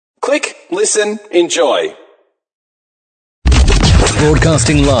Click, listen, enjoy.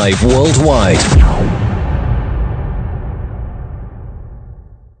 Broadcasting live worldwide.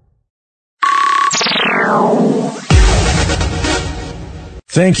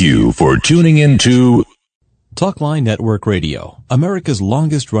 Thank you for tuning in to Talkline Network Radio, America's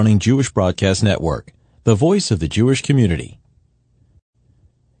longest-running Jewish broadcast network, the voice of the Jewish community.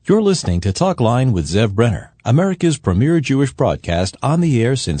 You're listening to Talkline with Zev Brenner, America's premier Jewish broadcast on the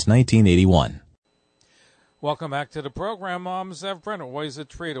air since 1981. Welcome back to the program. I'm Zev Brenner. Always a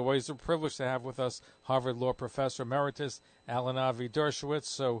treat, always a privilege to have with us Harvard Law Professor Emeritus Alan Avi Dershowitz.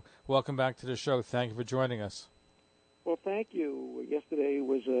 So welcome back to the show. Thank you for joining us. Well, thank you. Yesterday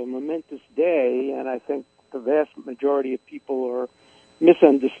was a momentous day, and I think the vast majority of people are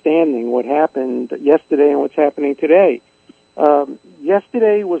misunderstanding what happened yesterday and what's happening today.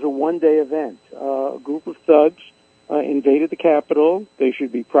 Yesterday was a one-day event. A group of thugs invaded the Capitol. They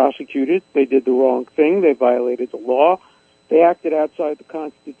should be prosecuted. They did the wrong thing. They violated the law. They acted outside the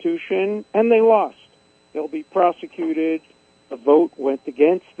Constitution, and they lost. They'll be prosecuted. The vote went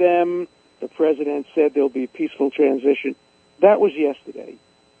against them. The president said there'll be a peaceful transition. That was yesterday.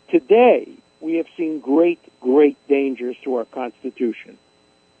 Today, we have seen great, great dangers to our Constitution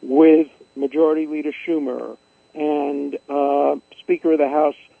with Majority Leader Schumer and Speaker of the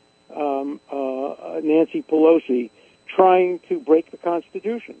House Nancy Pelosi trying to break the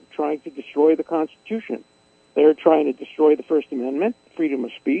Constitution, trying to destroy the Constitution. They're trying to destroy the First Amendment, freedom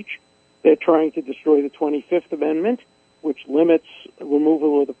of speech. They're trying to destroy the 25th Amendment, which limits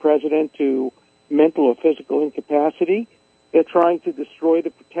removal of the president to mental or physical incapacity. They're trying to destroy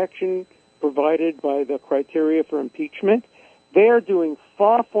the protection provided by the criteria for impeachment. They are doing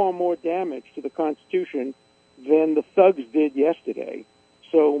far, far more damage to the Constitution than the thugs did yesterday.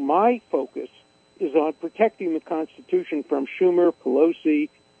 So my focus is on protecting the Constitution from Schumer, Pelosi,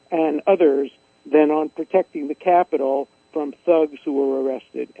 and others than on protecting the Capitol from thugs who were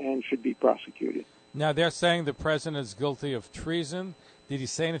arrested and should be prosecuted. Now, they're saying the president is guilty of treason. Did he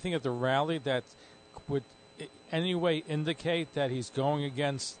say anything at the rally that would in any way indicate that he's going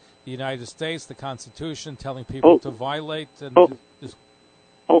against the United States, the Constitution, telling people to violate?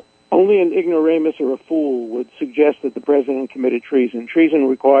 Only an ignoramus or a fool would suggest that the president committed treason. Treason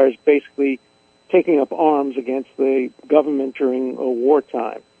requires basically taking up arms against the government during a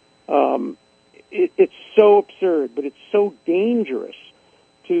wartime. It's so absurd, but it's so dangerous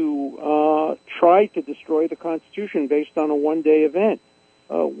to try to destroy the Constitution based on a one-day event.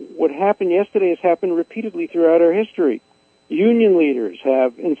 What happened yesterday has happened repeatedly throughout our history. Union leaders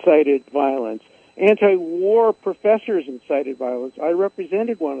have incited violence. Anti-war professors incited violence. I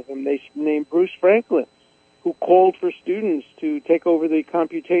represented one of them. They named Bruce Franklin, who called for students to take over the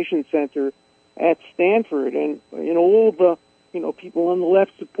computation center at Stanford, and all the people on the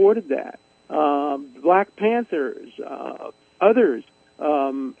left supported that. Black Panthers, others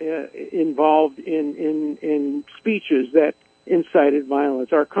involved in speeches that incited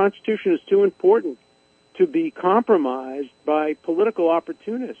violence. Our Constitution is too important to be compromised by political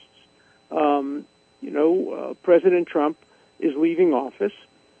opportunists. President Trump is leaving office.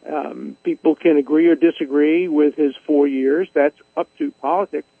 People can agree or disagree with his 4 years. That's up to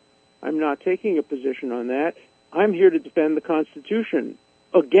politics. I'm not taking a position on that. I'm here to defend the Constitution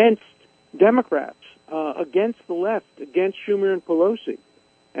against Democrats, against the left, against Schumer and Pelosi,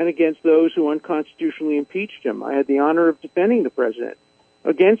 and against those who unconstitutionally impeached him. I had the honor of defending the president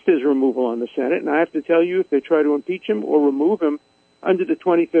against his removal on the Senate, and I have to tell you, if they try to impeach him or remove him under the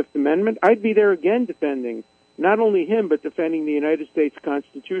 25th Amendment, I'd be there again defending not only him, but defending the United States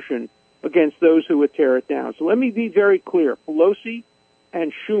Constitution against those who would tear it down. So let me be very clear. Pelosi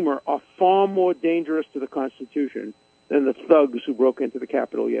and Schumer are far more dangerous to the Constitution than the thugs who broke into the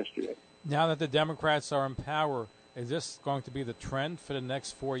Capitol yesterday. Now that the Democrats are in power, is this going to be the trend for the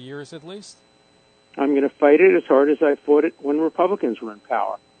next 4 years at least? I'm going to fight it as hard as I fought it when Republicans were in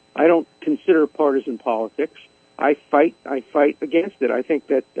power. I don't consider partisan politics. I fight against it. I think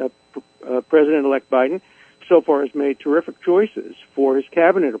that President-elect Biden so far has made terrific choices for his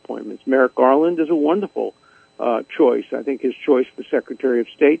cabinet appointments. Merrick Garland is a wonderful choice. I think his choice for Secretary of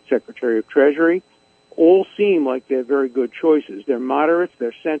State, Secretary of Treasury, all seem like they're very good choices. They're moderates,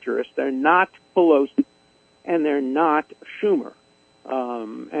 they're centrists, they're not Pelosi, and they're not Schumer.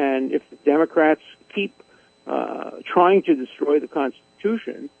 And if the Democrats keep trying to destroy the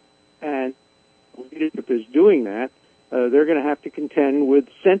Constitution, and leadership is doing that, they're going to have to contend with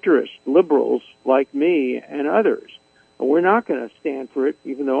centrist liberals like me and others. We're not going to stand for it,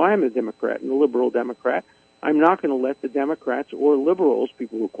 even though I'm a Democrat and a liberal Democrat. I'm not going to let the Democrats or liberals,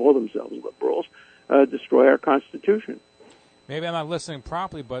 people who call themselves liberals, destroy our Constitution. maybe I'm not listening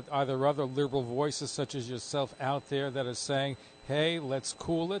properly, but are there other liberal voices such as yourself out there that are saying, hey, let's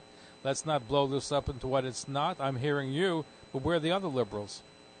cool it, let's not blow this up into what it's not? I'm hearing you, but where are the other liberals?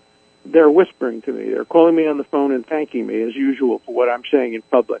 They're whispering to me. They're calling me on the phone and thanking me, as usual, for what I'm saying in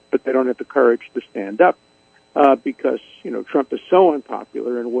public, but they don't have the courage to stand up because, Trump is so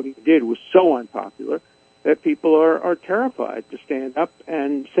unpopular, and what he did was so unpopular that people are terrified to stand up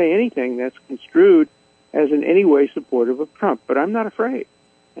and say anything that's construed as in any way supportive of Trump. But I'm not afraid,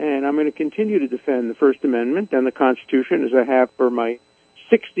 and I'm going to continue to defend the First Amendment and the Constitution as I have for my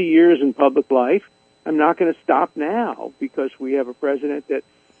 60 years in public life. I'm not going to stop now because we have a president that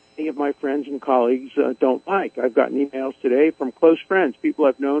many of my friends and colleagues don't like. I've gotten emails today from close friends, people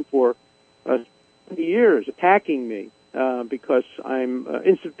I've known for 20 years, attacking me because I'm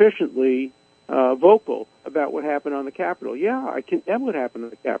insufficiently vocal about what happened on the Capitol. Yeah, I condemn what happened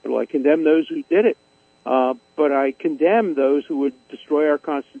on the Capitol. I condemn those who did it. But I condemn those who would destroy our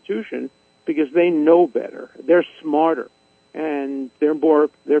Constitution because they know better. They're smarter, and they're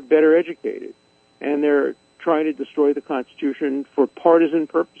better educated, and they're trying to destroy the Constitution for partisan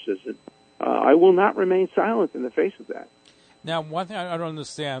purposes. And I will not remain silent in the face of that. Now, one thing I don't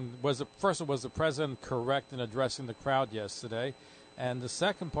understand was the president correct in addressing the crowd yesterday? And the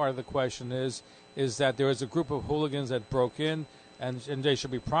second part of the question is that there was a group of hooligans that broke in, and they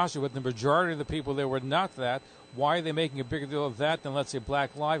should be prosecuted. The majority of the people there were not that. Why are they making a bigger deal of that than, let's say,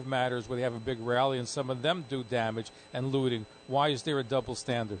 Black Lives Matters, where they have a big rally and some of them do damage and looting? Why is there a double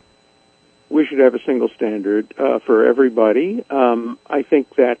standard? We should have a single standard for everybody. I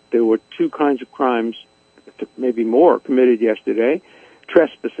think that there were two kinds of crimes, maybe more, committed yesterday.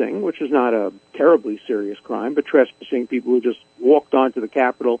 Trespassing, which is not a terribly serious crime, but trespassing, people who just walked onto the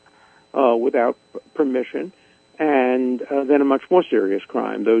Capitol without permission, and then a much more serious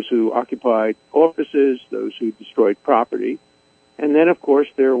crime, those who occupied offices, those who destroyed property. And then, of course,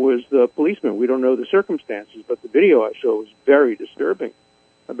 there was the policeman. We don't know the circumstances, but the video I saw was very disturbing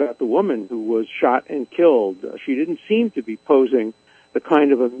about the woman who was shot and killed. She didn't seem to be posing the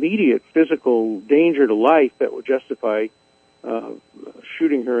kind of immediate physical danger to life that would justify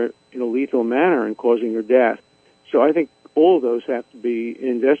shooting her in a lethal manner and causing her death. So I think all of those have to be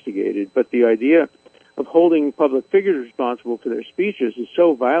investigated. But the idea of holding public figures responsible for their speeches is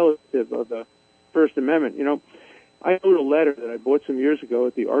so violative of the First Amendment. I wrote a letter that I bought some years ago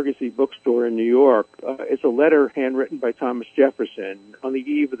at the Argosy bookstore in New York. It's a letter handwritten by Thomas Jefferson on the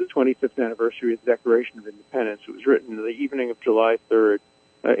eve of the 25th anniversary of the Declaration of Independence. It was written the evening of July 3rd,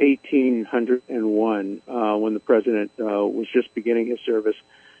 1801, when the president was just beginning his service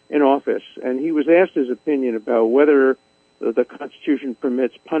in office. And he was asked his opinion about whether the Constitution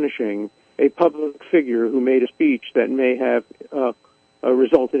permits punishing a public figure who made a speech that may have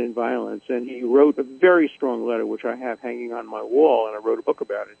resulted in violence. And he wrote a very strong letter, which I have hanging on my wall, and I wrote a book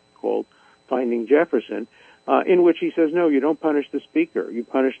about it called Finding Jefferson, in which he says, no, you don't punish the speaker. You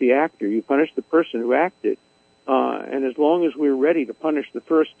punish the actor. You punish the person who acted. And as long as we're ready to punish the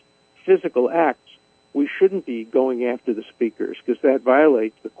first physical acts, we shouldn't be going after the speakers, because that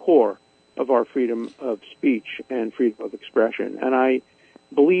violates the core of our freedom of speech and freedom of expression. And I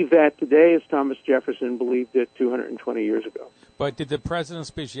believe that today as Thomas Jefferson believed it 220 years ago. But did the president's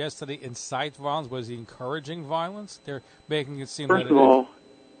speech yesterday incite violence? Was he encouraging violence? They're making it seem First that of all,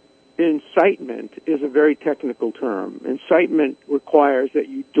 incitement is a very technical term. Incitement requires that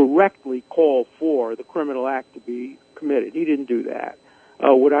you directly call for the criminal act to be committed. He didn't do that.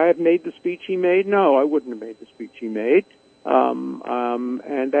 Would I have made the speech he made? No, I wouldn't have made the speech he made.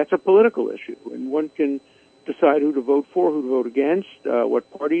 And that's a political issue. And one can decide who to vote for, who to vote against,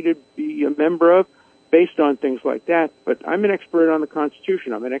 what party to be a member of, based on things like that. But I'm an expert on the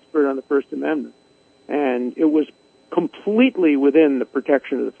Constitution. I'm an expert on the First Amendment. And it was completely within the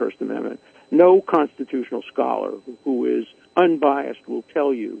protection of the First Amendment. No constitutional scholar who is unbiased will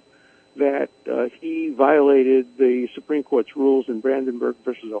tell you that he violated the Supreme Court's rules in Brandenburg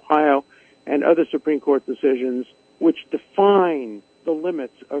versus Ohio and other Supreme Court decisions which define the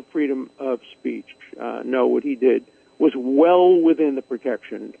limits of freedom of speech. No, what he did was well within the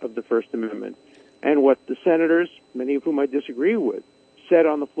protection of the First Amendment. And what the senators, many of whom I disagree with, said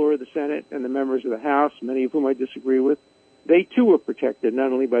on the floor of the Senate, and the members of the House, many of whom I disagree with, they too were protected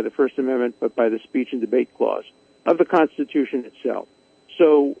not only by the First Amendment but by the speech and debate clause of the Constitution itself.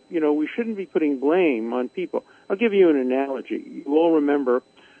 So, we shouldn't be putting blame on people. I'll give you an analogy. You all remember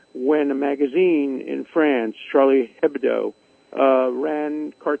when a magazine in France, Charlie Hebdo,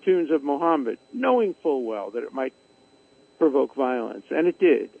 ran cartoons of Muhammad, knowing full well that it might provoke violence, and it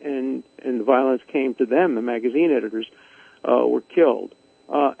did, and the violence came to them. The magazine editors were killed.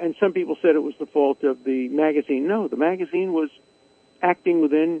 And some people said it was the fault of the magazine. No, the magazine was acting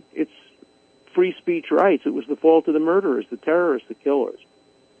within its free speech rights. It was the fault of the murderers, the terrorists, the killers.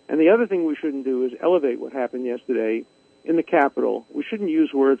 And the other thing we shouldn't do is elevate what happened yesterday in the Capitol. We shouldn't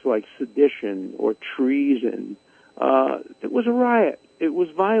use words like sedition or treason. It was a riot. It was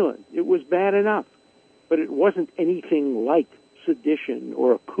violent. It was bad enough. But it wasn't anything like sedition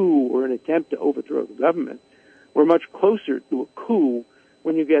or a coup or an attempt to overthrow the government. We're much closer to a coup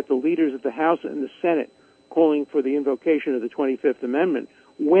when you get the leaders of the House and the Senate calling for the invocation of the 25th Amendment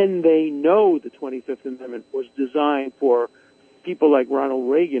when they know the 25th Amendment was designed for people like Ronald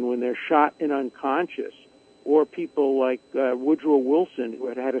Reagan when they're shot and unconscious, or people like Woodrow Wilson who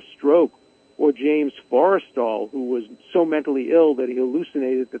had had a stroke, or James Forrestal who was so mentally ill that he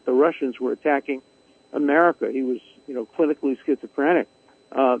hallucinated that the Russians were attacking America. He was, clinically schizophrenic.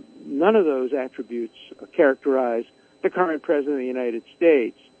 None of those attributes characterize the current president of the United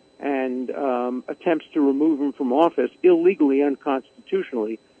States, and attempts to remove him from office illegally,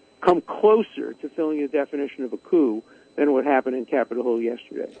 unconstitutionally, come closer to filling the definition of a coup than what happened in Capitol Hill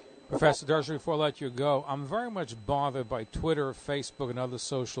yesterday. Professor Dershowitz, before I let you go, I'm very much bothered by Twitter, Facebook, and other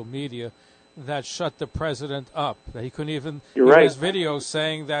social media that shut the president up. That he couldn't even do his videos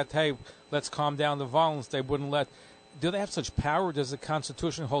saying that, hey, let's calm down the violence. They wouldn't let. Do they have such power? Does the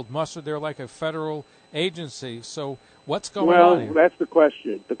Constitution hold muster? They're like a federal agency. So what's going on here? Well, that's the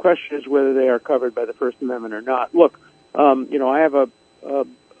question. The question is whether they are covered by the First Amendment or not. Look, I have a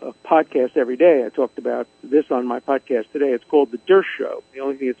podcast every day. I talked about this on my podcast today. It's called The Dersh Show. The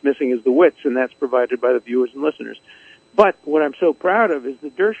only thing it's missing is the wits, and that's provided by the viewers and listeners. But what I'm so proud of is The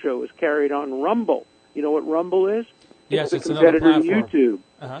Dersh Show is carried on Rumble. You know what Rumble is? Yes, it's a competitor to YouTube.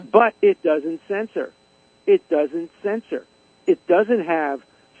 Uh-huh. But it doesn't censor. It doesn't censor. It doesn't have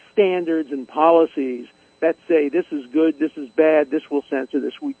standards and policies that say this is good, this is bad, this will censor,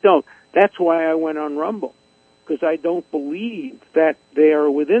 this we don't. That's why I went on Rumble, because I don't believe that they are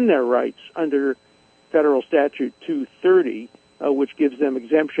within their rights under Federal Statute 230, which gives them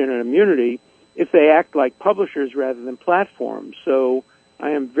exemption and immunity, if they act like publishers rather than platforms. So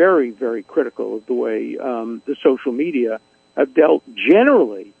I am very, very critical of the way the social media have dealt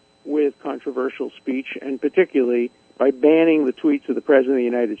generally with controversial speech, and particularly by banning the tweets of the President of the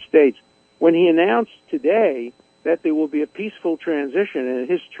United States. When he announced today that there will be a peaceful transition and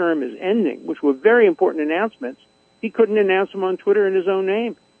his term is ending, which were very important announcements, he couldn't announce them on Twitter in his own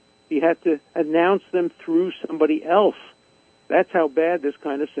name. He had to announce them through somebody else. That's how bad this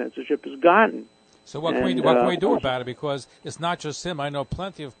kind of censorship has gotten. So what can we do about it? Because it's not just him. I know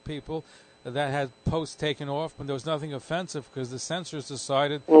plenty of people that had posts taken off when there was nothing offensive because the censors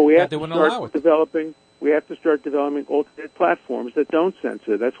decided that they wouldn't allow it. We have to start developing alternate platforms that don't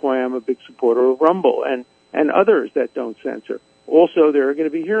censor. That's why I'm a big supporter of Rumble and others that don't censor. Also, there are going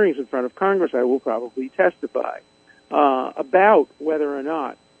to be hearings in front of Congress. I will probably testify about whether or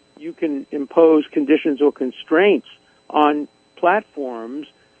not you can impose conditions or constraints on platforms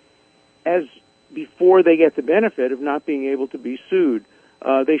as before they get the benefit of not being able to be sued.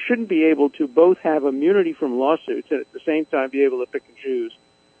 They shouldn't be able to both have immunity from lawsuits and at the same time be able to pick and choose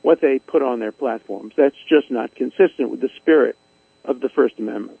what they put on their platforms. That's just not consistent with the spirit of the First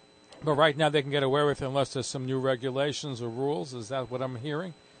Amendment. But right now they can get away with it unless there's some new regulations or rules. Is that what I'm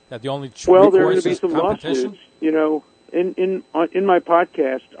hearing? That the only there are going recourse to be is some competition? lawsuits. In my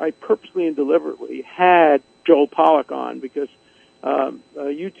podcast, I purposely and deliberately had Joel Pollak on because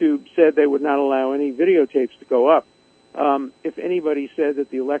YouTube said they would not allow any videotapes to go up if anybody said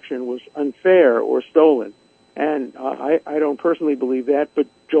that the election was unfair or stolen. And I don't personally believe that, but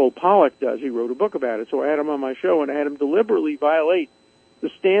Joel Pollak does. He wrote a book about it. So I had him on my show, and I had him deliberately violate the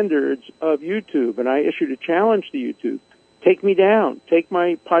standards of YouTube. And I issued a challenge to YouTube. Take me down. Take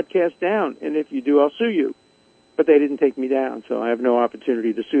my podcast down. And if you do, I'll sue you. But they didn't take me down, so I have no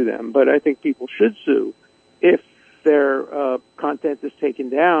opportunity to sue them. But I think people should sue if their content is taken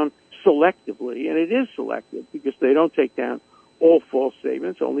down selectively. And it is selective because they don't take down all false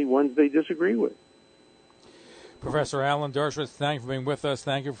statements, only ones they disagree with. Professor Alan Dershowitz, thank you for being with us.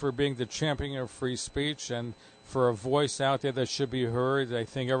 Thank you for being the champion of free speech and for a voice out there that should be heard. I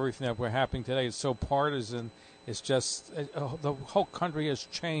think everything that we're happening today is so partisan. It's just the whole country has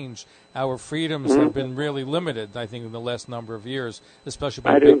changed. Our freedoms have been really limited, I think, in the last number of years, especially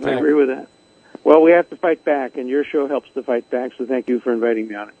by big tech. I agree with that. Well, we have to fight back, and your show helps to fight back, so thank you for inviting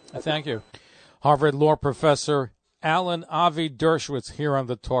me on it. Thank you. Harvard Law Professor Alan Avi Dershowitz here on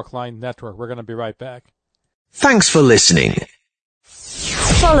the Talkline Network. We're going to be right back. Thanks for listening.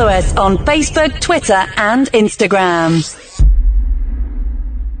 Follow us on Facebook, Twitter, and Instagram.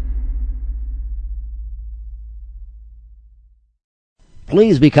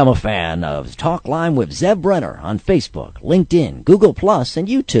 Please become a fan of Talk Line with Zev Brenner on Facebook, LinkedIn, Google+, and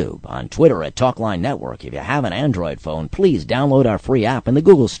YouTube. On Twitter at Talkline Network. If you have an Android phone, please download our free app in the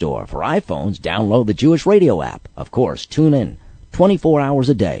Google Store. For iPhones, download the Jewish Radio app. Of course, tune in 24 hours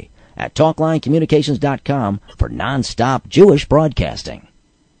a day at TalklineCommunications.com for non-stop Jewish broadcasting.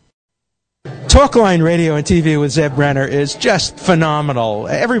 Talkline Radio and TV with Zev Brenner is just phenomenal.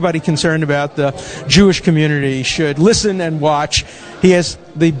 Everybody concerned about the Jewish community should listen and watch. He has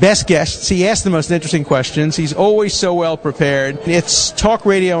the best guests. He asks the most interesting questions. He's always so well prepared. It's talk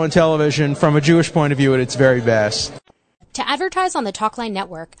radio and television from a Jewish point of view at its very best. To advertise on the Talkline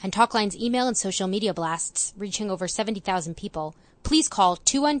Network and Talkline's email and social media blasts reaching over 70,000 people, please call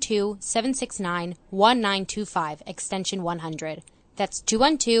 212-769-1925, extension 100. That's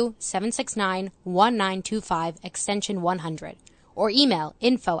 212-769-1925, extension 100. Or email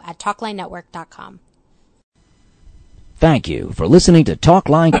info@talklinenetwork.com. Thank you for listening to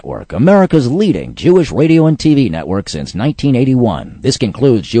Talkline Network, America's leading Jewish radio and TV network since 1981. This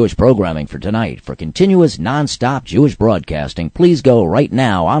concludes Jewish programming for tonight. For continuous, non-stop Jewish broadcasting, please go right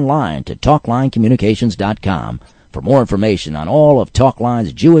now online to TalklineCommunications.com. For more information on all of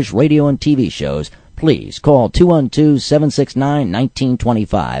Talkline's Jewish radio and TV shows, please call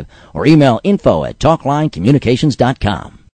 212-769-1925 or email info@TalklineCommunications.com.